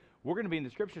We're going to be in the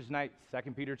scriptures tonight,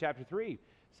 2 Peter chapter 3.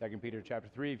 2 Peter chapter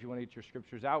 3, if you want to get your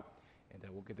scriptures out, and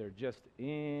we'll get there just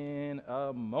in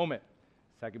a moment.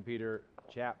 2 Peter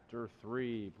chapter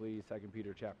 3, please, 2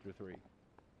 Peter chapter 3.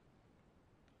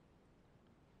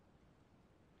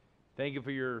 Thank you for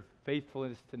your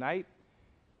faithfulness tonight.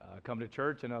 Come to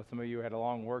church. I know some of you had a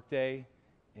long work day,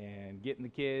 and getting the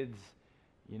kids,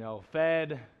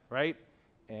 fed, right?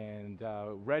 And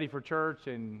ready for church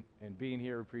and being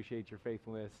here. Appreciate your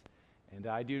faithfulness. And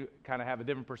I do kind of have a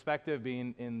different perspective,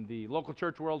 being in the local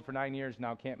church world for 9 years,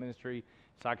 now camp ministry,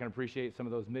 so I can appreciate some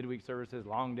of those midweek services,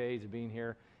 long days of being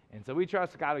here. And so we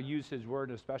trust God will use His Word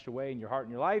in a special way in your heart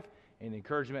and your life, and the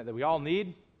encouragement that we all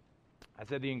need. I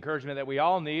said the encouragement that we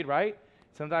all need, right?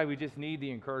 Sometimes we just need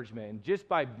the encouragement. And just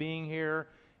by being here,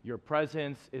 your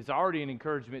presence is already an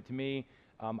encouragement to me.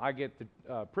 I get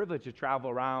the privilege to travel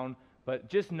around, but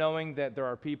just knowing that there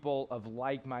are people of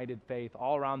like-minded faith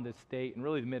all around this state and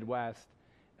really the Midwest,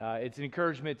 it's an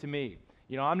encouragement to me.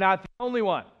 I'm not the only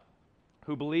one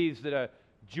who believes that a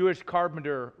Jewish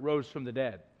carpenter rose from the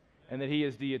dead and that He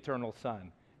is the eternal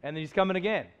Son and that He's coming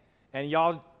again. And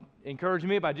y'all encourage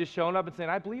me by just showing up and saying,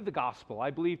 I believe the gospel. I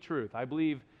believe truth. I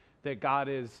believe that God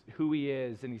is who He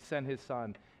is and He sent His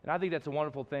Son. And I think that's a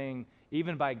wonderful thing.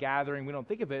 Even by gathering, we don't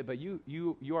think of it, but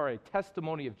you are a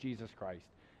testimony of Jesus Christ.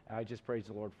 I just praise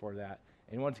the Lord for that.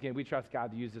 And once again, we trust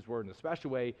God to use His Word in a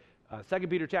special way. 2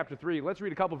 Peter chapter 3, let's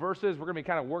read a couple verses. We're going to be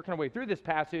kind of working our way through this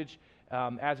passage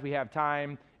as we have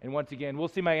time. And once again, we'll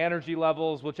see my energy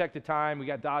levels. We'll check the time. We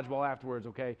got dodgeball afterwards,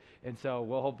 okay? And so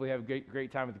we'll hopefully have a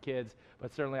great time with the kids.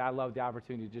 But certainly I love the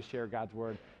opportunity to just share God's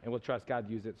Word, and we'll trust God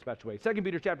to use it in a special way. 2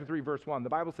 Peter chapter 3, verse 1, the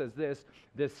Bible says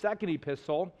this second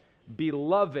epistle,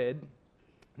 beloved.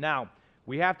 Now,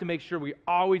 we have to make sure we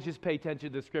always just pay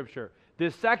attention to the Scripture.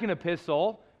 This second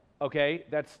epistle, okay,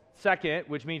 that's second,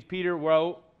 which means Peter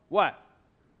wrote what?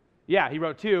 Yeah, he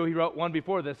wrote two. He wrote one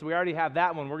before this, so we already have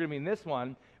that one. We're going to be in this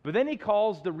one. But then he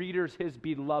calls the readers his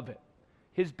beloved.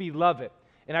 His beloved.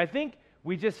 And I think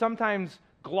we just sometimes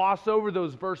gloss over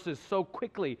those verses so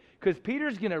quickly because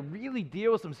Peter's going to really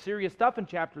deal with some serious stuff in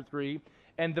chapter 3.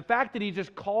 And the fact that he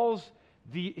just calls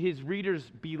his readers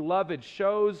beloved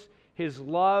shows his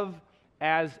love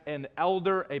as an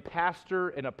elder, a pastor,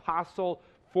 an apostle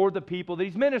for the people that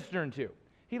he's ministering to.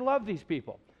 He loved these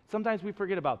people. Sometimes we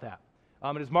forget about that.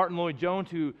 And as Martin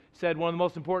Lloyd-Jones, who said one of the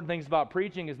most important things about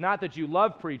preaching is not that you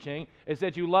love preaching, it's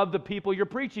that you love the people you're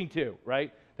preaching to,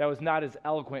 right? That was not as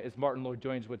eloquent as Martin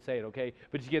Lloyd-Jones would say it, okay?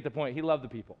 But you get the point. He loved the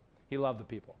people. He loved the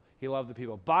people. He loved the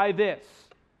people. By this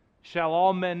shall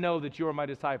all men know that you are my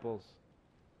disciples,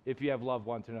 if you have loved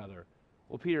one to another.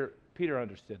 Well, Peter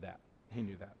understood that. He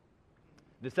knew that.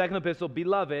 The second epistle,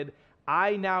 beloved,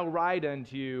 I now write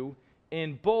unto you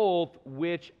in both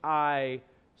which I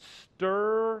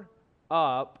stir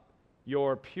up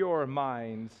your pure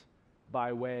minds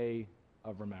by way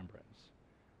of remembrance.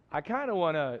 I kind of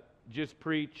want to just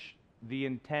preach the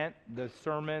intent, the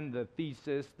sermon, the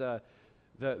thesis,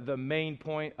 the main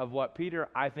point of what Peter,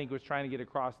 I think, was trying to get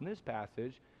across in this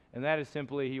passage, and that is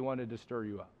simply he wanted to stir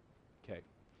you up. Okay.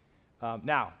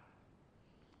 Now,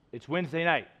 it's Wednesday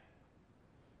night.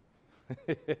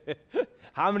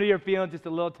 How many are feeling just a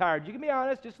little tired? You can be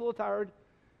honest, just a little tired.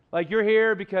 Like you're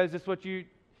here because it's what you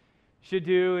should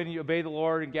do and you obey the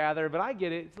Lord and gather, but I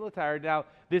get it. It's a little tired. Now,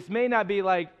 this may not be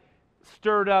like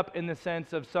stirred up in the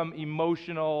sense of some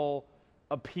emotional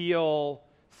appeal,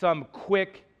 some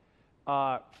quick,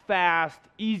 fast,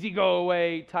 easy go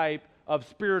away type of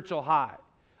spiritual high.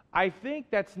 I think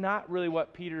that's not really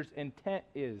what Peter's intent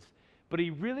is, but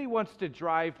he really wants to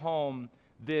drive home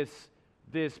this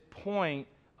point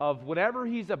of whatever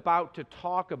he's about to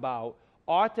talk about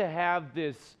ought to have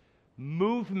this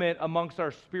movement amongst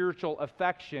our spiritual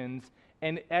affections,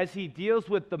 and as he deals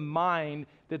with the mind,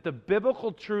 that the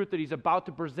biblical truth that he's about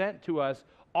to present to us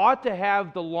ought to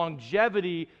have the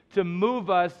longevity to move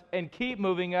us and keep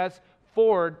moving us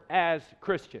forward as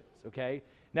Christians, okay?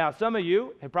 Now, some of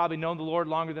you have probably known the Lord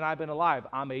longer than I've been alive.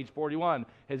 I'm age 41.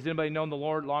 Has anybody known the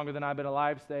Lord longer than I've been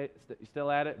alive?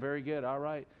 Still at it? Very good. All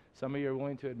right. Some of you are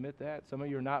willing to admit that. Some of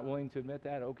you are not willing to admit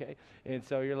that. Okay. And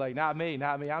so you're like, not me.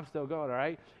 I'm still going, all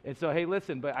right? And so, hey,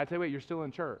 listen, but I tell you what, you're still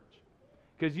in church.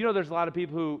 Because there's a lot of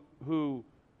people who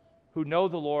know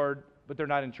the Lord, but they're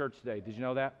not in church today. Did you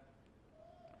know that?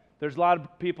 There's a lot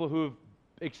of people who've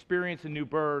experienced a new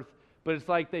birth, but it's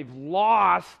like they've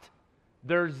lost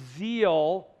their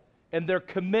zeal and their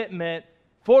commitment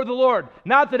for the Lord.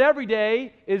 Not that every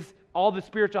day is all the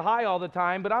spiritual high all the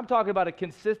time, but I'm talking about a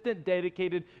consistent,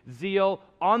 dedicated zeal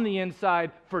on the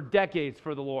inside for decades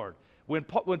for the Lord.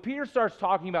 When Peter starts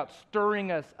talking about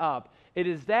stirring us up, it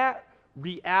is that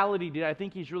reality that I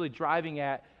think he's really driving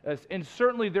at us. And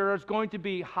certainly there is going to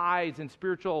be highs and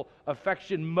spiritual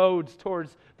affection modes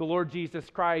towards the Lord Jesus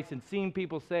Christ and seeing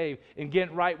people saved and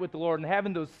getting right with the Lord and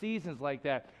having those seasons like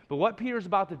that. But what Peter's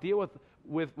about to deal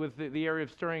with the area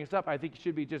of stirring us up, I think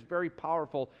should be just very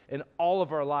powerful in all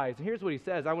of our lives. And here's what he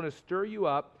says: I want to stir you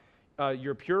up,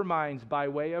 your pure minds, by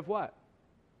way of what?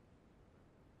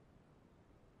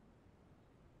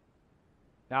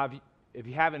 Now, if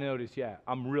you haven't noticed yet,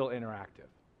 I'm real interactive,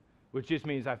 which just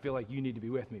means I feel like you need to be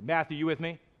with me. Matthew, you with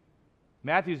me?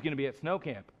 Matthew's going to be at snow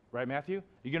camp, right, Matthew?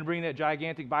 You going to bring that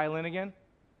gigantic violin again?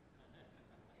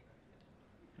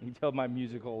 You can tell my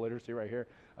musical literacy right here.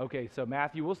 Okay, so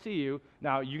Matthew, we'll see you.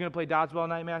 Now, you going to play dodgeball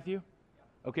tonight, Matthew?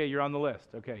 Okay, you're on the list.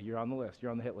 Okay, you're on the list.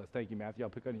 You're on the hit list. Thank you, Matthew.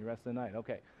 I'll pick on you the rest of the night.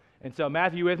 Okay. And so,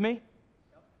 Matthew, you with me?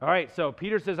 Yep. All right, so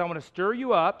Peter says, I want to stir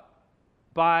you up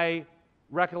by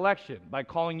recollection, by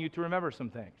calling you to remember some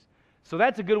things. So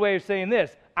that's a good way of saying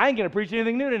this: I ain't going to preach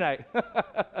anything new tonight.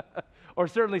 Or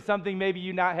certainly something maybe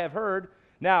you not have heard.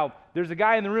 Now, there's a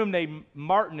guy in the room named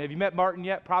Martin. Have you met Martin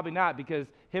yet? Probably not, because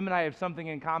him and I have something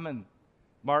in common.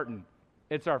 Martin,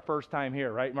 it's our first time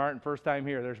here, right, Martin? First time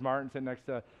here. There's Martin sitting next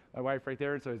to my wife right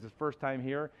there, and so it's his first time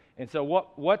here. And so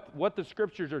what the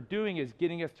scriptures are doing is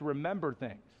getting us to remember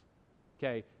things,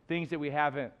 okay? Things that we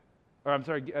haven't, or I'm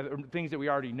sorry, things that we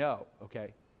already know,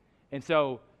 okay? And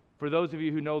so for those of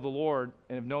you who know the Lord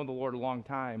and have known the Lord a long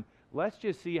time, let's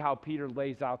just see how Peter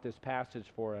lays out this passage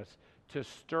for us to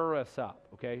stir us up,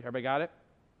 okay? Everybody got it?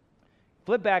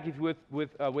 Flip back, if you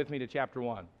with me, to chapter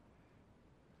 1.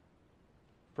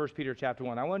 1 Peter chapter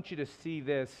 1. I want you to see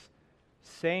this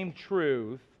same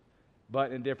truth,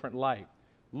 but in a different light.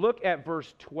 Look at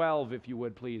verse 12, if you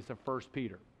would, please, of 1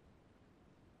 Peter.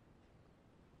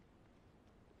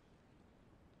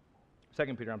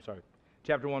 2 Peter, I'm sorry.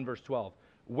 Chapter 1, verse 12.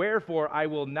 Wherefore I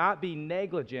will not be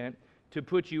negligent to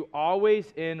put you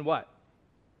always in what?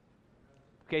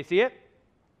 Okay, see it?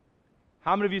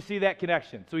 How many of you see that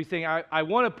connection? So he's saying, I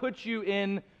want to put you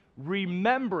in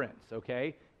remembrance,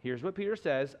 okay? Here's what Peter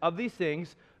says: of these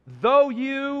things, though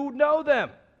you know them,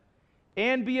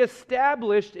 and be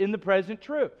established in the present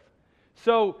truth.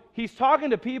 So he's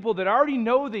talking to people that already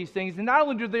know these things, and not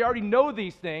only do they already know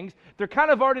these things, they're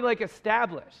kind of already like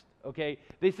established, okay?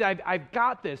 They say, I've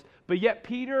got this. But yet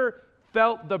Peter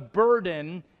felt the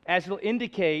burden, as he'll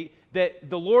indicate, that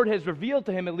the Lord has revealed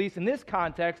to him, at least in this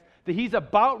context, that he's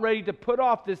about ready to put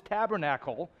off this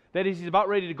tabernacle, that is, he's about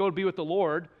ready to go to be with the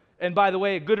Lord. And by the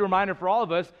way, a good reminder for all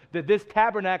of us that this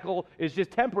tabernacle is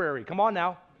just temporary. Come on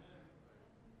now.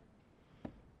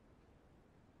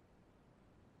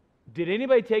 Did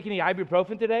anybody take any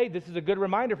ibuprofen today? This is a good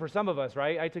reminder for some of us,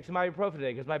 right? I took some ibuprofen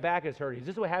today because my back is hurting. Is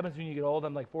this what happens when you get old?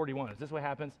 I'm like 41. Is this what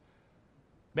happens?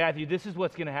 Matthew, this is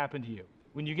what's going to happen to you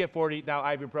when you get 40, now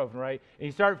ibuprofen, right? And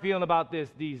you start feeling about this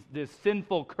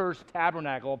sinful, cursed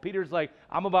tabernacle. Peter's like,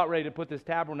 I'm about ready to put this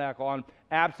tabernacle on.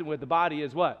 Absent with the body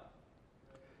is what?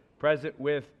 Present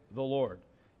with the Lord.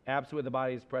 Absent with the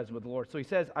body is present with the Lord. So he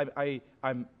says,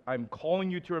 I'm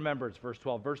calling you to remembrance, verse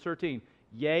 12. Verse 13,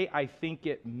 yea, I think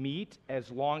it meet,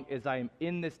 as long as I am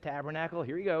in this tabernacle,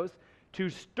 here he goes, to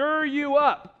stir you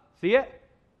up. See it?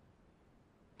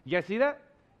 You guys see that?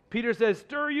 Peter says,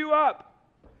 stir you up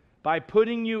by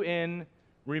putting you in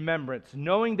remembrance,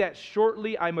 knowing that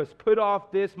shortly I must put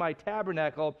off this my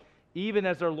tabernacle, even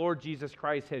as our Lord Jesus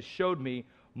Christ has showed me.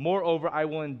 Moreover, I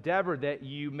will endeavor that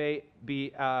you may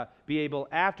be able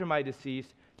after my decease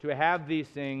to have these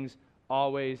things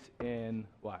always in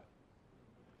what?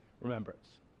 Remembrance.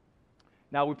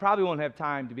 Now, we probably won't have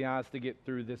time, to be honest, to get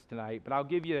through this tonight, but I'll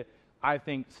give you, I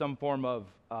think, some form of,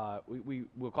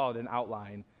 we'll call it an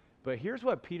outline. But here's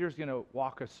what Peter's going to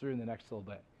walk us through in the next little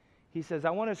bit. He says, I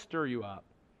want to stir you up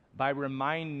by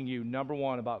reminding you, number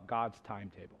one, about God's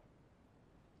timetable.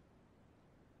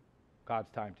 God's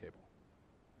timetable.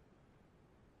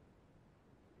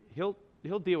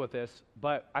 He'll deal with this,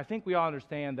 but I think we all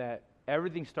understand that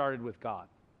everything started with God.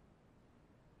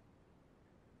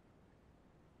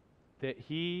 That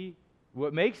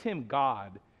what makes him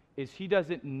God is he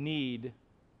doesn't need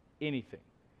anything.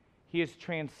 He is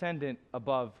transcendent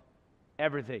above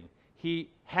everything. He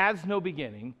has no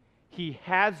beginning. He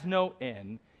has no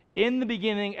end. In the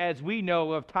beginning, as we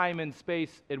know of time and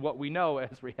space and what we know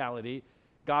as reality,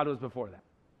 God was before that.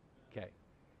 Okay.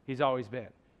 He's always been.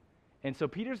 And so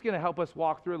Peter's going to help us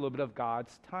walk through a little bit of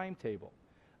God's timetable,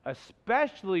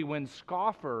 especially when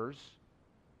scoffers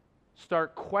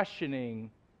start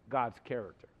questioning God's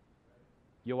character.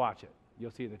 You'll watch it. You'll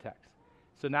see in the text.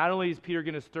 So not only is Peter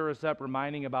going to stir us up,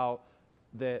 reminding about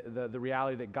the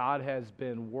reality that God has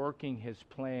been working his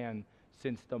plan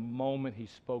since the moment he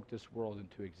spoke this world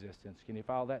into existence. Can you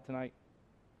follow that tonight?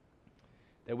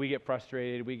 That we get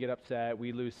frustrated, we get upset,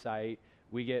 we lose sight,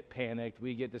 we get panicked,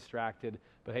 we get distracted.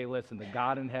 But hey, listen, the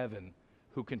God in heaven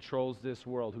who controls this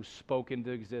world, who spoke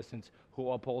into existence,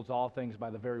 who upholds all things by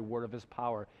the very word of his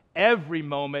power, every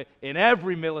moment, in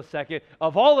every millisecond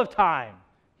of all of time,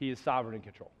 he is sovereign in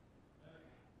control.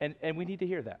 And we need to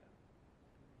hear that.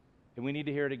 And we need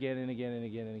to hear it again and again and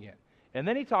again and again. And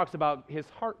then he talks about his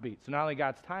heartbeat. So not only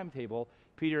God's timetable,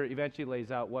 Peter eventually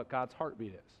lays out what God's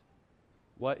heartbeat is.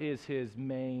 What is his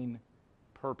main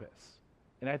purpose?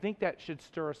 And I think that should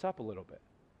stir us up a little bit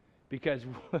because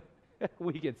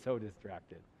we get so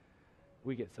distracted.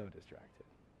 We get so distracted.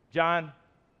 John,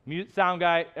 sound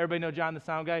guy. Everybody know John the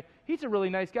sound guy? He's a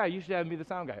really nice guy. You should have him be the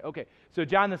sound guy. Okay, so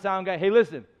John the sound guy, hey,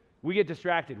 listen, we get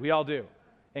distracted. We all do.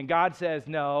 And God says,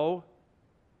 no,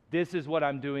 this is what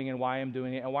I'm doing and why I'm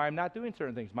doing it and why I'm not doing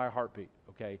certain things, my heartbeat,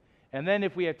 okay? And then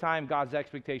if we have time, God's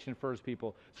expectation for his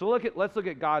people. So let's look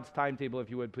at God's timetable, if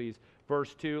you would, please.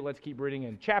 Verse 2, let's keep reading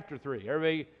in chapter 3.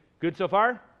 Everybody good so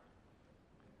far?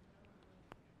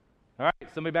 All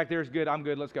right, somebody back there is good. I'm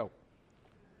good. Let's go.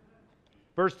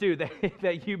 Verse 2,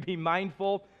 that you be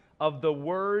mindful of the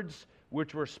words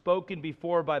which were spoken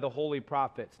before by the holy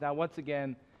prophets. Now, once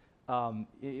again, a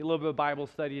little bit of Bible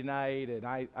study tonight, and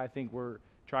I think we're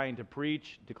trying to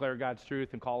preach, declare God's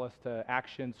truth, and call us to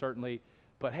action, certainly.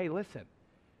 But hey, listen,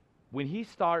 when he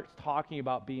starts talking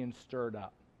about being stirred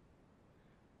up,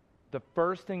 the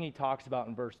first thing he talks about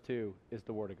in verse 2 is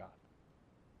the Word of God.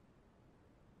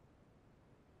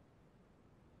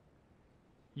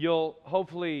 You'll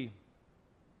hopefully,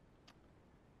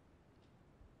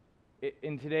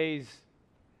 in today's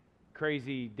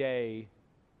crazy day,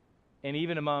 and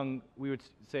even among, we would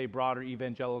say, broader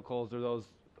evangelicals or those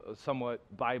somewhat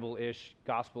Bible-ish,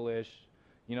 gospel-ish,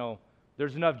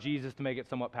 there's enough Jesus to make it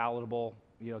somewhat palatable,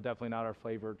 definitely not our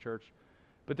flavor church.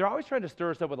 But they're always trying to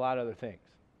stir us up with a lot of other things.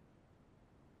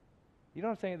 You know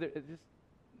what I'm saying?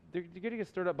 They're going to get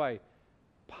stirred up by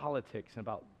politics and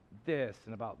about this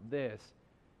and about this.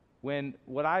 When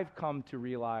what I've come to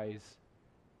realize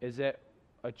is that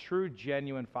a true,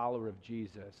 genuine follower of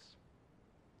Jesus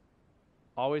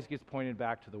always gets pointed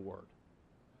back to the Word.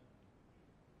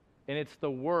 And it's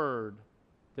the Word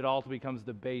that ultimately becomes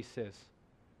the basis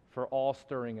for all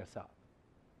stirring us up.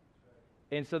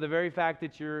 And so the very fact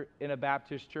that you're in a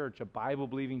Baptist church, a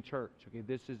Bible-believing church, okay,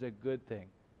 this is a good thing,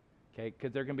 okay,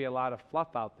 because there can be a lot of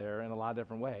fluff out there in a lot of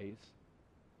different ways.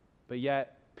 But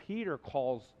yet, Peter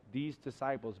calls these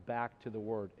disciples back to the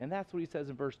Word. And that's what he says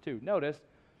in verse 2. Notice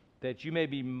that you may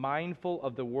be mindful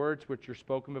of the words which are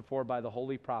spoken before by the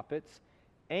holy prophets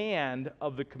and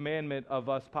of the commandment of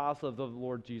us apostles of the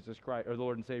Lord Jesus Christ, or the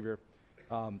Lord and Savior,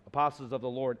 apostles of the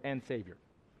Lord and Savior.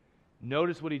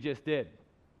 Notice what he just did.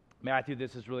 Matthew,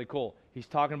 this is really cool. He's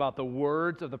talking about the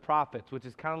words of the prophets, which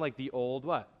is kind of like the old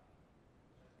what?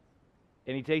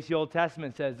 And he takes the Old Testament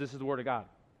and says, this is the Word of God.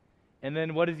 And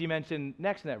then what does he mention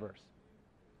next in that verse?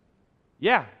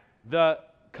 Yeah, the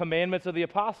commandments of the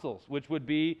apostles, which would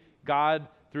be God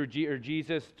through or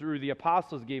Jesus through the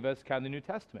apostles gave us kind of the New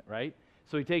Testament, right?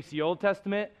 So he takes the Old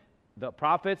Testament, the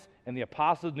prophets, and the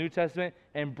apostles of the New Testament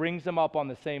and brings them up on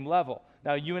the same level.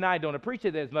 Now, you and I don't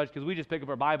appreciate that as much because we just pick up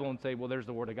our Bible and say, well, there's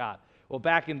the Word of God. Well,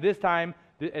 back in this time,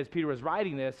 as Peter was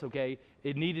writing this, okay,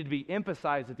 it needed to be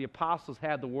emphasized that the apostles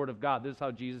had the Word of God. This is how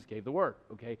Jesus gave the Word,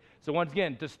 okay? So once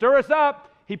again, to stir us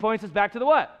up, he points us back to the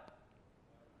what?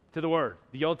 To the Word.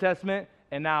 The Old Testament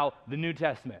and now the New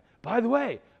Testament. By the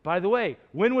way,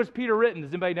 when was Peter written?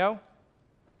 Does anybody know?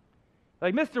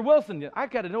 Like, Mr. Wilson,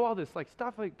 I've got to know all this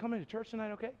stuff coming to church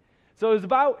tonight, okay? So it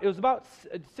was about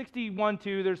 61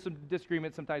 2. There's some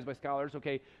disagreement sometimes by scholars,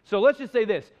 okay? So let's just say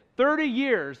this. 30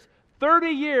 years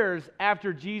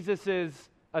after Jesus'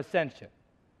 ascension,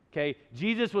 okay?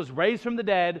 Jesus was raised from the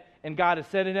dead, and God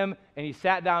ascended him, and he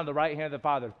sat down at the right hand of the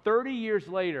Father. 30 years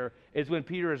later is when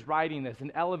Peter is writing this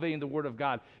and elevating the Word of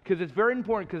God. Because it's very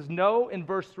important, because know in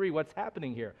verse 3 what's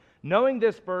happening here. Knowing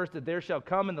this first, that there shall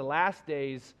come in the last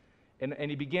days,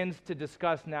 and he begins to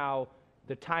discuss now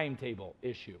the timetable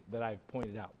issue that I've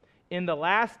pointed out. In the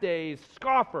last days,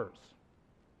 scoffers.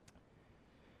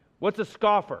 What's a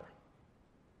scoffer?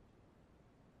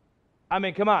 I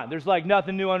mean, come on. There's like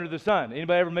nothing new under the sun.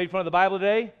 Anybody ever made fun of the Bible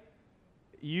today?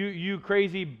 You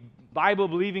crazy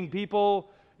Bible-believing people,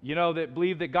 that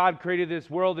believe that God created this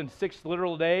world in 6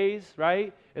 literal days,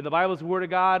 right? And the Bible is the Word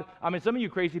of God. I mean, some of you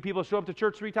crazy people show up to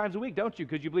church 3 times a week, don't you?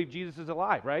 Because you believe Jesus is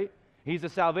alive, right? He's the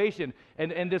salvation.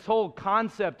 And this whole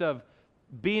concept of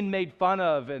being made fun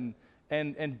of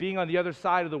and being on the other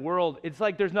side of the world, it's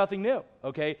like there's nothing new,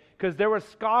 okay? Because there were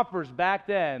scoffers back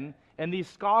then, and these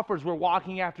scoffers were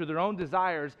walking after their own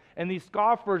desires, and these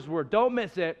scoffers were, don't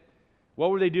miss it, what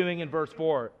were they doing in verse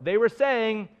 4? They were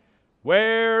saying,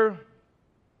 where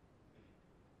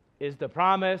is the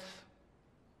promise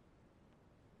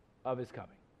of his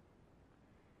coming?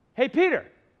 Hey, Peter,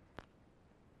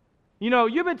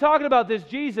 you've been talking about this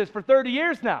Jesus for 30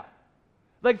 years now.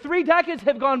 Like 3 decades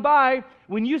have gone by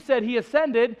when you said he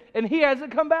ascended and he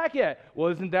hasn't come back yet.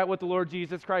 Well, isn't that what the Lord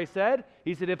Jesus Christ said?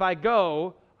 He said, if I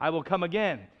go, I will come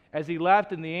again. As he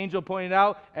left and the angel pointed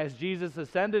out, as Jesus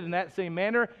ascended in that same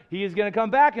manner, he is going to come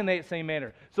back in that same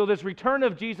manner. So this return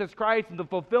of Jesus Christ and the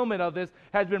fulfillment of this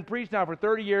has been preached now for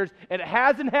 30 years, and it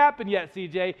hasn't happened yet,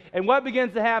 CJ. And what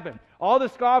begins to happen? All the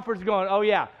scoffers are going, oh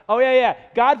yeah,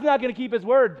 God's not going to keep his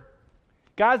word.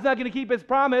 God's not going to keep his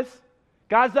promise.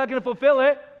 God's not going to fulfill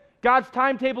it. God's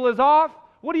timetable is off.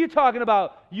 What are you talking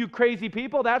about, you crazy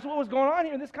people? That's what was going on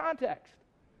here in this context.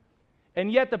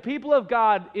 And yet the people of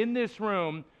God in this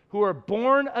room who are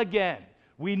born again,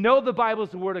 we know the Bible is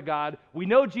the Word of God. We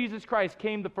know Jesus Christ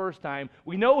came the first time.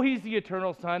 We know he's the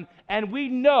eternal Son. And we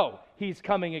know he's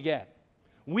coming again.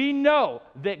 We know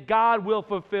that God will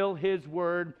fulfill his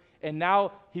word. And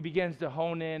now he begins to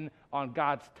hone in on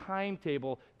God's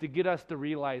timetable to get us to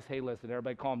realize, hey, listen,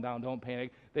 everybody calm down, don't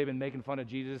panic. They've been making fun of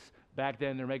Jesus back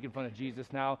then. They're making fun of Jesus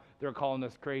now. They're calling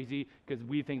us crazy because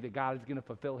we think that God is going to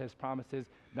fulfill his promises.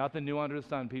 Nothing new under the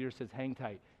sun. Peter says, hang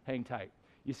tight, hang tight.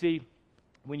 You see,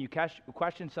 when you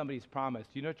question somebody's promise,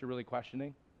 do you know what you're really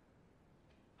questioning?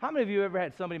 How many of you ever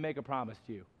had somebody make a promise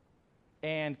to you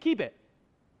and keep it?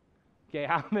 Okay,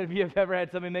 how many of you have ever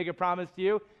had somebody make a promise to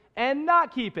you and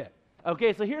not keep it?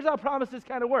 Okay, so here's how promises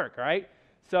kind of work, all right?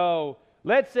 So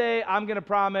let's say I'm going to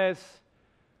promise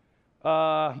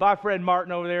my friend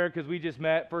Martin over there, because we just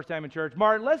met, first time in church.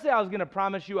 Martin, let's say I was going to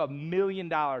promise you $1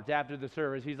 million after the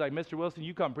service. He's like, Mr. Wilson,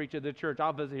 you come preach at the church.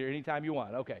 I'll visit here anytime you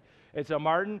want. Okay. And so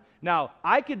Martin, now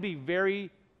I could be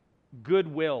very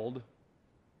good-willed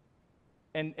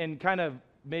and kind of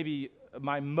maybe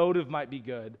my motive might be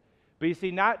good. But you see,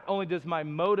 not only does my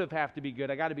motive have to be good,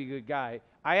 I got to be a good guy,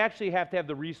 I actually have to have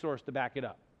the resource to back it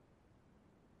up.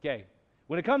 Okay.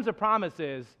 When it comes to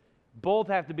promises, both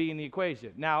have to be in the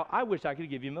equation. Now, I wish I could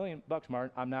give you $1 million,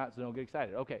 Martin. I'm not, so don't get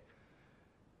excited. Okay.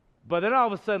 But then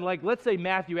all of a sudden, like, let's say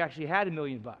Matthew actually had $1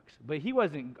 million, but he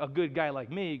wasn't a good guy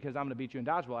like me because I'm going to beat you in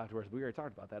dodgeball afterwards. We already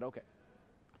talked about that. Okay.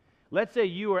 Let's say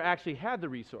you actually had the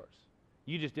resource.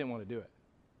 You just didn't want to do it.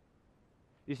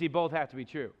 You see, both have to be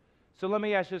true. So let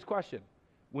me ask you this question.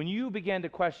 When you begin to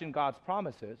question God's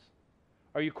promises,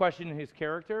 are you questioning his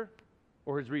character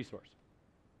or his resource?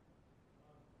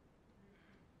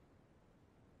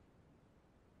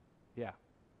 Yeah.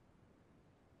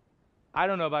 I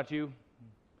don't know about you,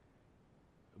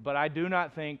 but I do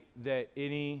not think that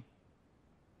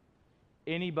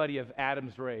anybody of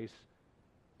Adam's race,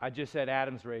 I just said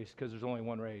Adam's race because there's only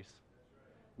one race.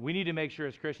 We need to make sure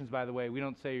as Christians, by the way, we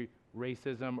don't say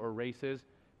racism or races,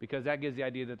 because that gives the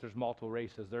idea that there's multiple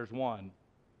races. There's one,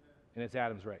 and it's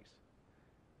Adam's race.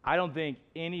 I don't think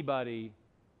anybody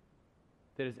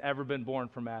that has ever been born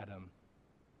from Adam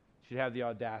should have the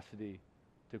audacity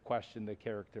to question the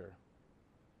character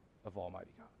of Almighty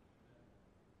God.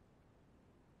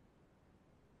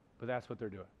 But that's what they're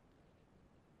doing.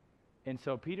 And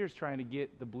so Peter's trying to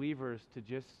get the believers to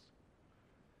just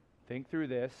think through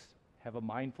this, have a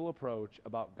mindful approach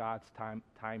about God's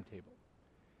timetable.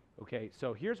 Okay,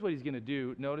 so here's what he's going to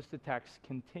do. Notice the text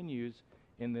continues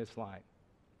in this line.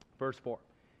 Verse 4.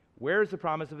 Where is the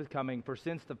promise of his coming? For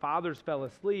since the fathers fell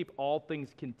asleep, all things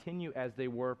continue as they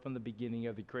were from the beginning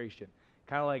of the creation.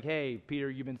 Kind of like, hey,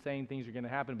 Peter, you've been saying things are going to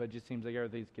happen, but it just seems like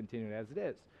everything's continuing as it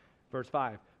is. Verse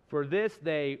 5. For this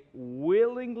they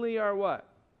willingly are what?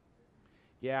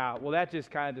 Yeah, well, that just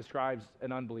kind of describes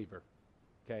an unbeliever.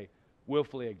 Okay,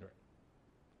 willfully ignorant.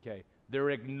 Okay,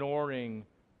 they're ignoring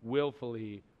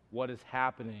willfully what is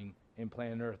happening in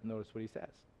planet Earth. Notice what he says.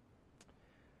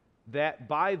 That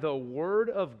by the word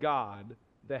of God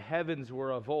the heavens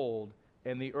were of old,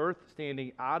 and the earth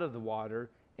standing out of the water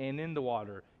and in the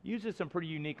water. Uses some pretty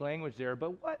unique language there,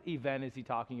 but what event is he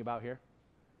talking about here?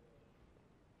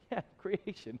 Yeah,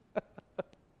 creation.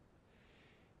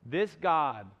 This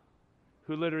God,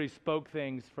 who literally spoke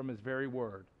things from his very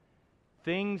word,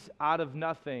 things out of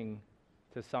nothing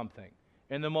to something,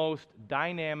 in the most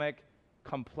dynamic,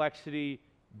 complexity,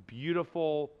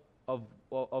 beautiful of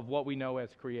what we know as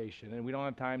creation. And we don't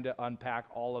have time to unpack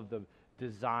all of the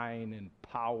design and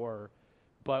power,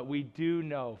 but we do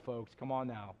know, folks, come on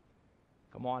now,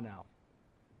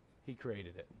 he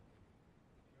created it.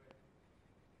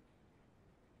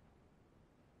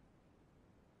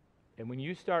 And when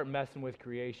you start messing with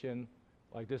creation,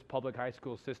 like this public high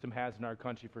school system has in our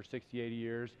country for 60, 80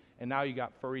 years, and now you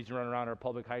got furries running around our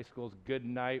public high schools. Good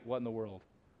night. What in the world?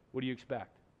 What do you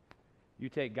expect? You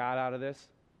take God out of this,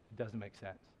 it doesn't make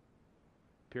sense.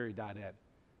 Period. End.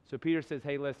 So Peter says,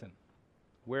 hey, listen,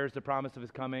 where's the promise of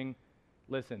his coming?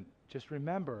 Listen, just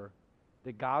remember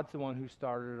that God's the one who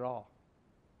started it all.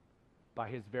 By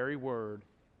his very word,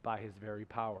 by his very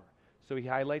power. So he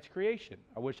highlights creation.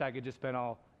 I wish I could just spend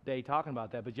all day talking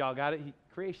about that, but y'all got it?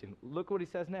 Creation. Look what he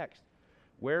says next.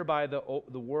 Whereby the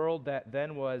world that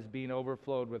then was being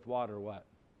overflowed with water, what?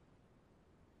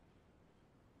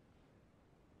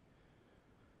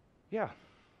 Yeah.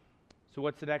 So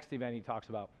what's the next event he talks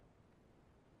about?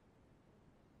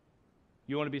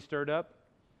 You want to be stirred up?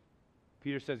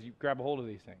 Peter says, you grab a hold of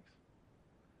these things.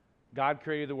 God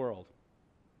created the world,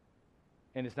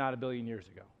 and it's not 1 billion years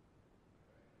ago.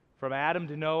 From Adam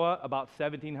to Noah, about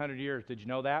 1,700 years. Did you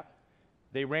know that?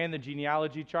 They ran the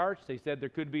genealogy charts. They said there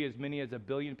could be as many as 1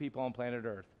 billion people on planet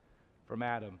Earth from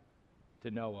Adam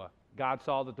to Noah. God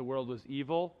saw that the world was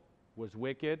evil, was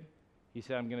wicked. He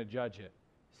said, I'm going to judge it.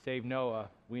 Save Noah,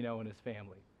 we know, and his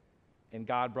family. And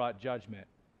God brought judgment.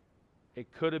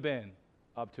 It could have been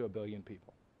up to 1 billion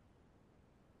people.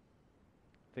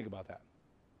 Think about that.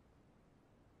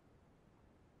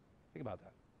 Think about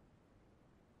that.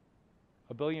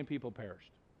 1 billion people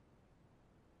perished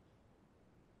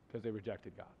because they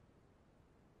rejected God.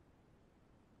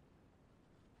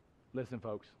 Listen,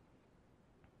 folks,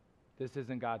 this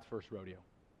isn't God's first rodeo.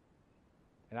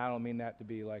 And I don't mean that to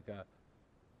be like a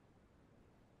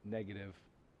negative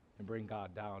and bring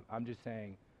God down. I'm just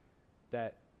saying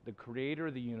that the creator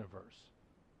of the universe,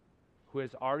 who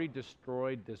has already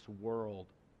destroyed this world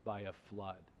by a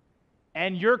flood,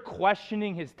 and you're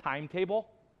questioning his timetable?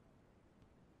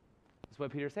 That's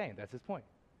what Peter's saying. That's his point.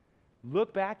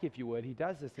 Look back, if you would. He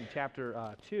does this in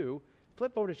chapter 2.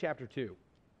 Flip over to chapter 2.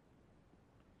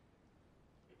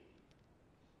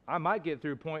 I might get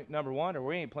through point number 1, or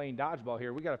we ain't playing dodgeball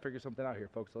here. We got to figure something out here,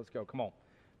 folks. Let's go. Come on.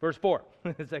 Verse 4.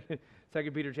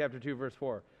 2 Peter chapter 2, verse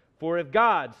 4. For if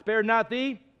God spared not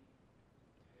the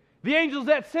angels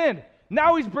that sinned.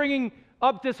 Now he's bringing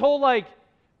up this whole,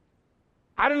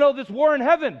 this war in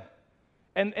heaven.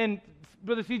 And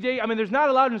Brother CJ, there's not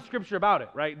a lot in Scripture about it,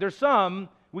 right? There's some,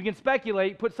 we can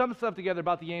speculate, put some stuff together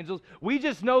about the angels. We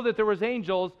just know that there was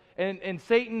angels, and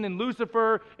Satan and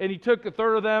Lucifer, and he took a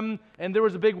third of them, and there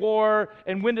was a big war,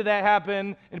 and when did that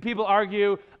happen? And people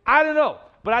argue. I don't know.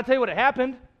 But I'll tell you what, it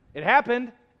happened. It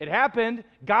happened. It happened.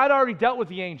 God already dealt with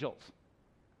the angels.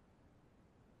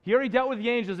 He already dealt with the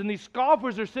angels, and these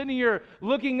scoffers are sitting here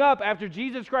looking up after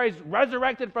Jesus Christ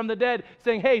resurrected from the dead,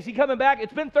 saying, hey, is he coming back?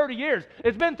 It's been 30 years.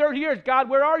 It's been 30 years. God,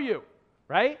 where are you?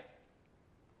 Right?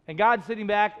 And God's sitting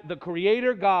back, the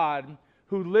creator God,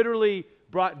 who literally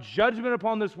brought judgment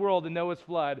upon this world in Noah's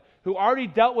flood, who already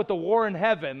dealt with the war in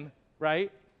heaven,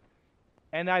 right?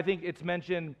 And I think it's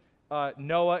mentioned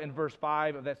Noah in verse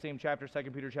 5 of that same chapter,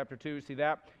 2 Peter chapter 2. See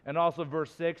that? And also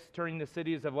verse 6, turning the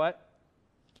cities of what?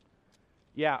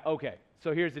 Yeah, okay.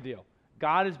 So here's the deal.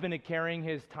 God has been carrying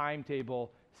his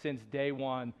timetable since day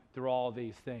one through all of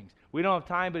these things. We don't have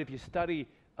time, but if you study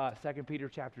 2 Peter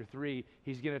chapter 3,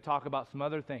 he's going to talk about some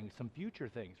other things, some future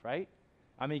things, right?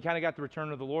 He kind of got the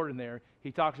return of the Lord in there.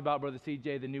 He talks about, Brother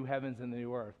CJ, the new heavens and the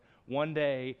new earth. One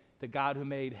day, the God who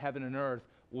made heaven and earth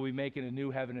will be making a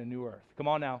new heaven and new earth. Come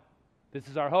on now. This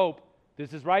is our hope.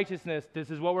 This is righteousness.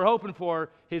 This is what we're hoping for.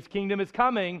 His kingdom is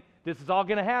coming. This is all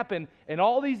going to happen. And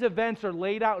all these events are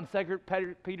laid out in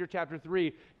 2 Peter chapter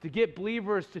 3 to get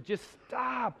believers to just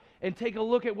stop and take a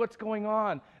look at what's going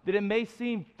on. That it may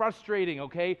seem frustrating,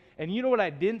 okay? And you know what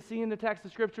I didn't see in the text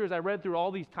of Scripture as I read through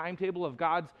all these timetable of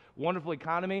God's wonderful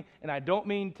economy? And I don't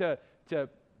mean to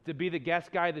be the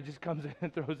guest guy that just comes in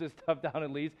and throws this stuff down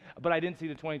and leaves, but I didn't see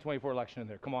the 2024 election in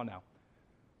there. Come on now.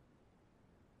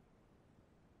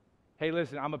 Hey,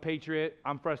 listen, I'm a patriot.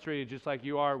 I'm frustrated just like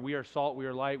you are. We are salt. We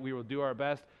are light. We will do our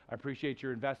best. I appreciate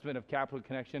your investment of Capital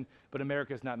Connection, but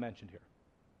America is not mentioned here.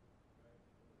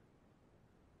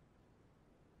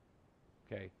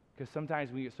 Okay? Because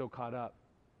sometimes we get so caught up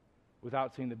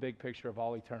without seeing the big picture of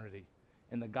all eternity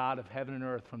and the God of heaven and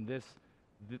earth from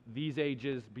these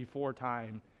ages before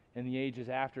time and the ages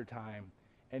after time.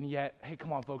 And yet, hey,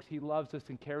 come on, folks, he loves us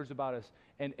and cares about us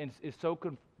and is so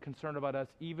concerned about us,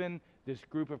 even this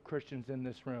group of Christians in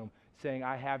this room, saying,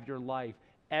 I have your life.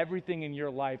 Everything in your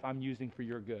life I'm using for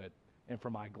your good and for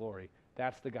my glory.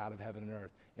 That's the God of heaven and earth.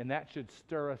 And that should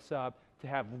stir us up to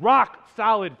have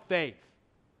rock-solid faith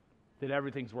that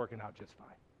everything's working out just fine.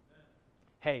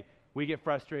 Hey, we get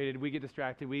frustrated. We get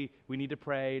distracted. We need to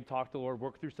pray and talk to the Lord,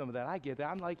 work through some of that. I get that.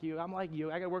 I'm like you. I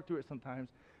got to work through it sometimes.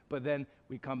 But then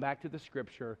we come back to the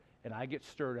scripture, and I get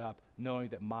stirred up knowing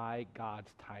that my God's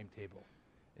timetable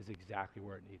is exactly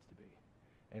where it needs to be.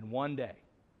 And one day,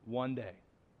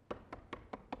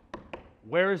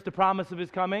 where is the promise of his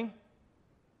coming?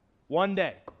 One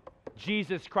day,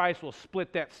 Jesus Christ will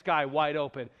split that sky wide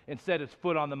open and set his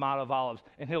foot on the Mount of Olives,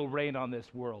 and he'll reign on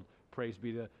this world. Praise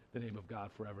be to the name of God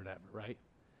forever and ever, right?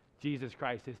 Jesus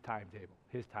Christ, his timetable.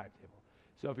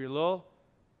 So if you're a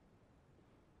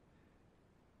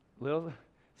little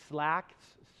slack,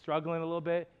 struggling a little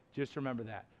bit, just remember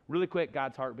that. Really quick,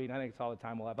 God's heartbeat. I think it's all the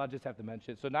time we'll have. I'll just have to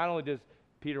mention it. So not only does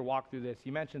Peter walk through this, he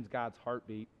mentions God's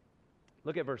heartbeat.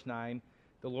 Look at verse 9.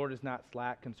 The Lord is not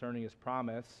slack concerning his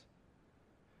promise,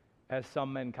 as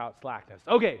some men count slackness.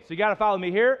 Okay, so you got to follow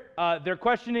me here. They're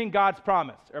questioning God's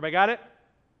promise. Everybody got it?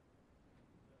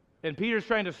 And Peter's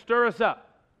trying to stir us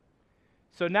up.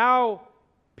 So now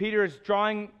Peter is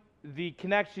drawing the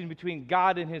connection between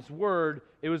God and his word.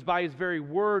 It was by his very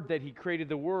word that he created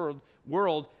the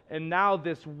world, and now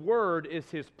this word is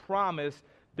his promise.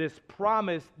 This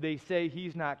promise they say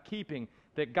he's not keeping,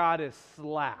 that God is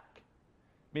slack,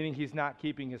 meaning he's not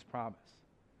keeping his promise.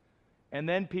 And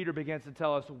then Peter begins to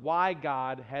tell us why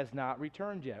God has not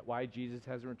returned yet, why Jesus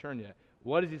hasn't returned yet.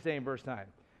 What does he say in verse 9?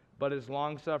 But is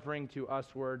long-suffering to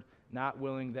usward, not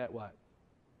willing that what?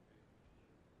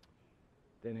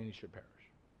 That any should perish,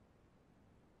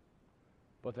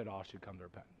 but that all should come to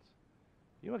repentance.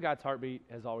 You know what God's heartbeat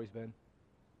has always been?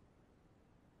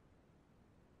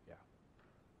 Yeah.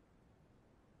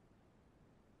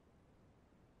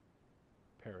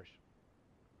 Perish.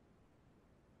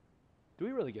 Do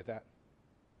we really get that?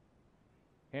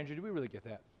 Andrew, do we really get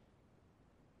that?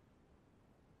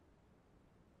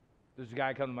 There's a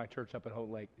guy coming to my church up at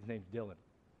Houghton Lake. His name's Dylan.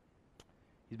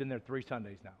 He's been there 3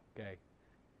 Sundays now, okay?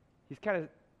 He's kind of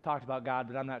talked about God,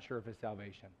 but I'm not sure of his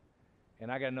salvation. And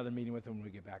I got another meeting with him when we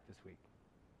get back this week.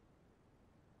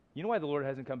 You know why the Lord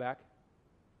hasn't come back?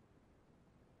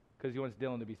 Because he wants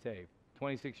Dylan to be saved.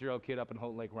 26-year-old kid up in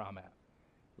Houghton Lake where I'm at.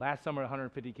 Last summer,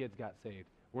 150 kids got saved.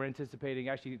 We're anticipating,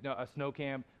 a snow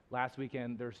camp. Last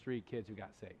weekend, there's 3 kids who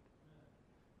got saved.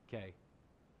 Okay.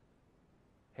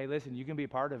 Hey, listen, you can be a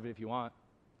part of it if you want.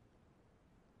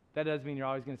 That doesn't mean you're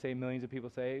always going to see millions of people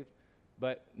saved,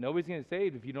 but nobody's going to get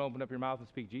saved if you don't open up your mouth and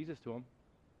speak Jesus to them.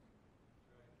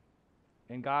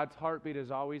 And God's heartbeat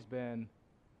has always been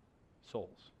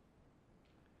souls.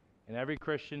 And every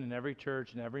Christian and every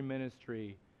church and every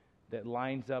ministry that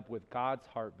lines up with God's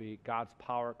heartbeat, God's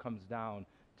power comes down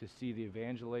to see the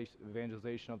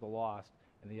evangelization of the lost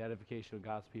and the edification of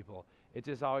God's people. It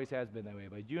just always has been that way.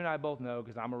 But you and I both know,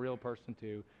 because I'm a real person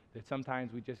too, that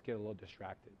sometimes we just get a little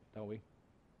distracted, don't we?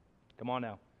 Come on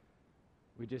now.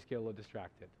 We just get a little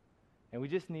distracted. And we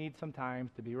just need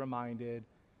sometimes to be reminded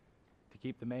to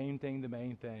keep the main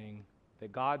thing,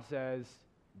 that God says,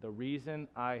 the reason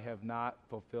I have not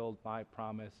fulfilled my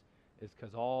promise is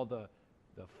because all the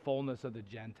fullness of the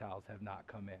Gentiles have not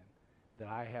come in, that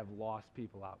I have lost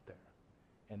people out there.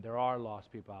 And there are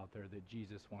lost people out there that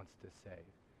Jesus wants to save.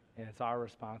 And it's our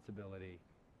responsibility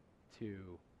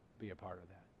to be a part of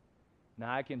that.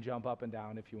 Now, I can jump up and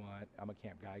down if you want. I'm a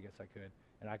camp guy, I guess I could.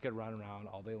 And I could run around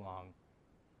all day long.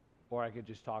 Or I could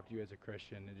just talk to you as a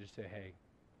Christian and just say, hey,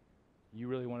 you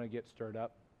really want to get stirred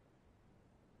up?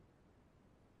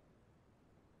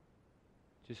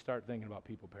 Just start thinking about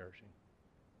people perishing.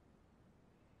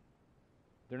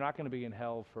 They're not going to be in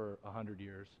hell for 100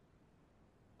 years.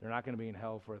 They're not going to be in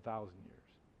hell for 1,000 years.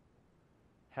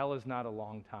 Hell is not a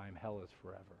long time. Hell is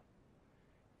forever.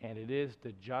 And it is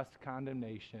the just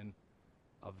condemnation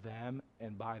of them.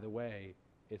 And by the way,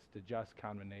 it's the just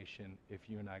condemnation if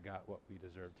you and I got what we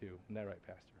deserve too. Isn't that right,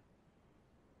 Pastor?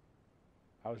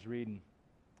 I was reading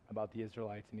about the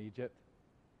Israelites in Egypt.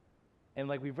 And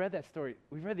like we've read that story.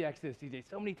 We've read the Exodus, DJ,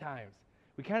 so many times.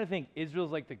 We kind of think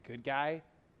Israel's like the good guy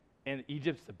and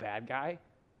Egypt's the bad guy.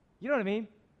 You know what I mean?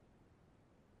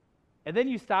 And then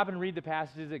you stop and read the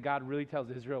passages that God really tells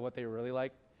Israel what they were really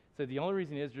like. So the only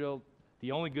reason Israel,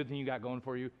 the only good thing you got going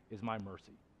for you is my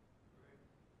mercy.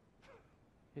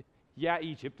 Yeah,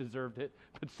 Egypt deserved it,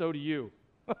 but so do you.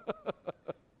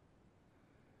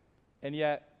 And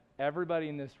yet, everybody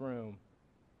in this room,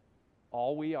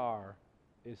 all we are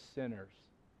is sinners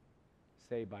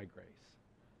saved by grace.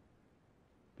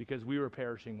 Because we were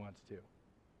perishing once too.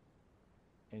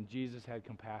 And Jesus had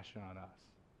compassion on us.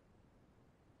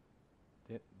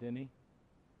 Didn't he?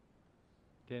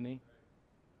 Didn't he?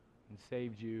 And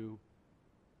saved you,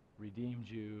 redeemed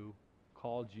you,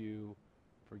 called you,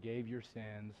 forgave your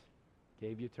sins,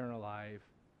 gave you eternal life.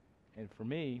 And for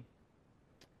me,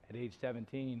 at age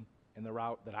 17, in the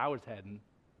route that I was heading,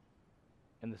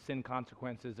 and the sin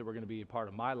consequences that were going to be a part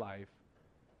of my life,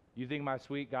 you think my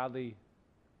sweet, godly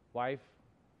wife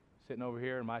sitting over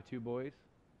here and my 2 boys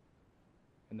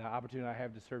and the opportunity I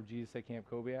have to serve Jesus at Camp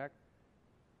Kobiak,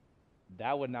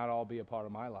 that would not all be a part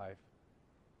of my life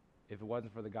if it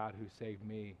wasn't for the God who saved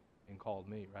me and called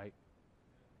me, right?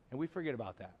 And we forget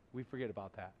about that. We forget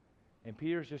about that. And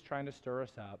Peter's just trying to stir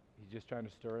us up. He's just trying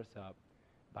to stir us up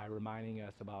by reminding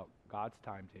us about God's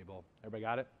timetable. Everybody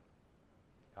got it?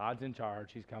 God's in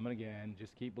charge. He's coming again.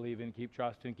 Just keep believing, keep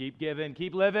trusting, keep giving,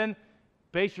 keep living.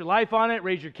 Base your life on it.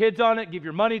 Raise your kids on it. Give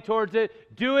your money towards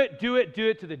it. Do it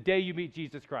to the day you meet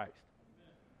Jesus Christ.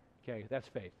 Okay, that's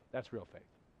faith. That's real faith.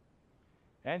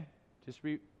 And just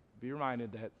be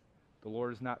reminded that the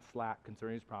Lord is not slack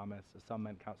concerning his promise, as some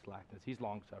men count slackness. He's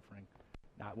long-suffering,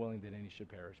 not willing that any should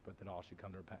perish, but that all should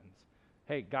come to repentance.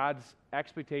 Hey, God's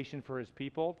expectation for his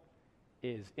people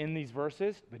is in these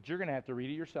verses, but you're going to have to read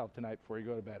it yourself tonight before you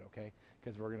go to bed, okay?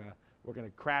 Because we're going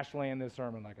to crash land this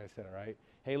sermon, like I said, all right?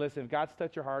 Hey, listen, if God's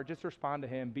touched your heart, just respond to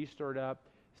him. Be stirred up.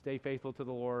 Stay faithful to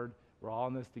the Lord. We're all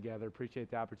in this together. Appreciate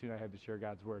the opportunity I have to share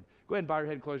God's word. Go ahead and bow your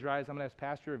head and close your eyes. I'm going to ask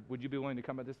Pastor, would you be willing to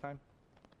come at this time?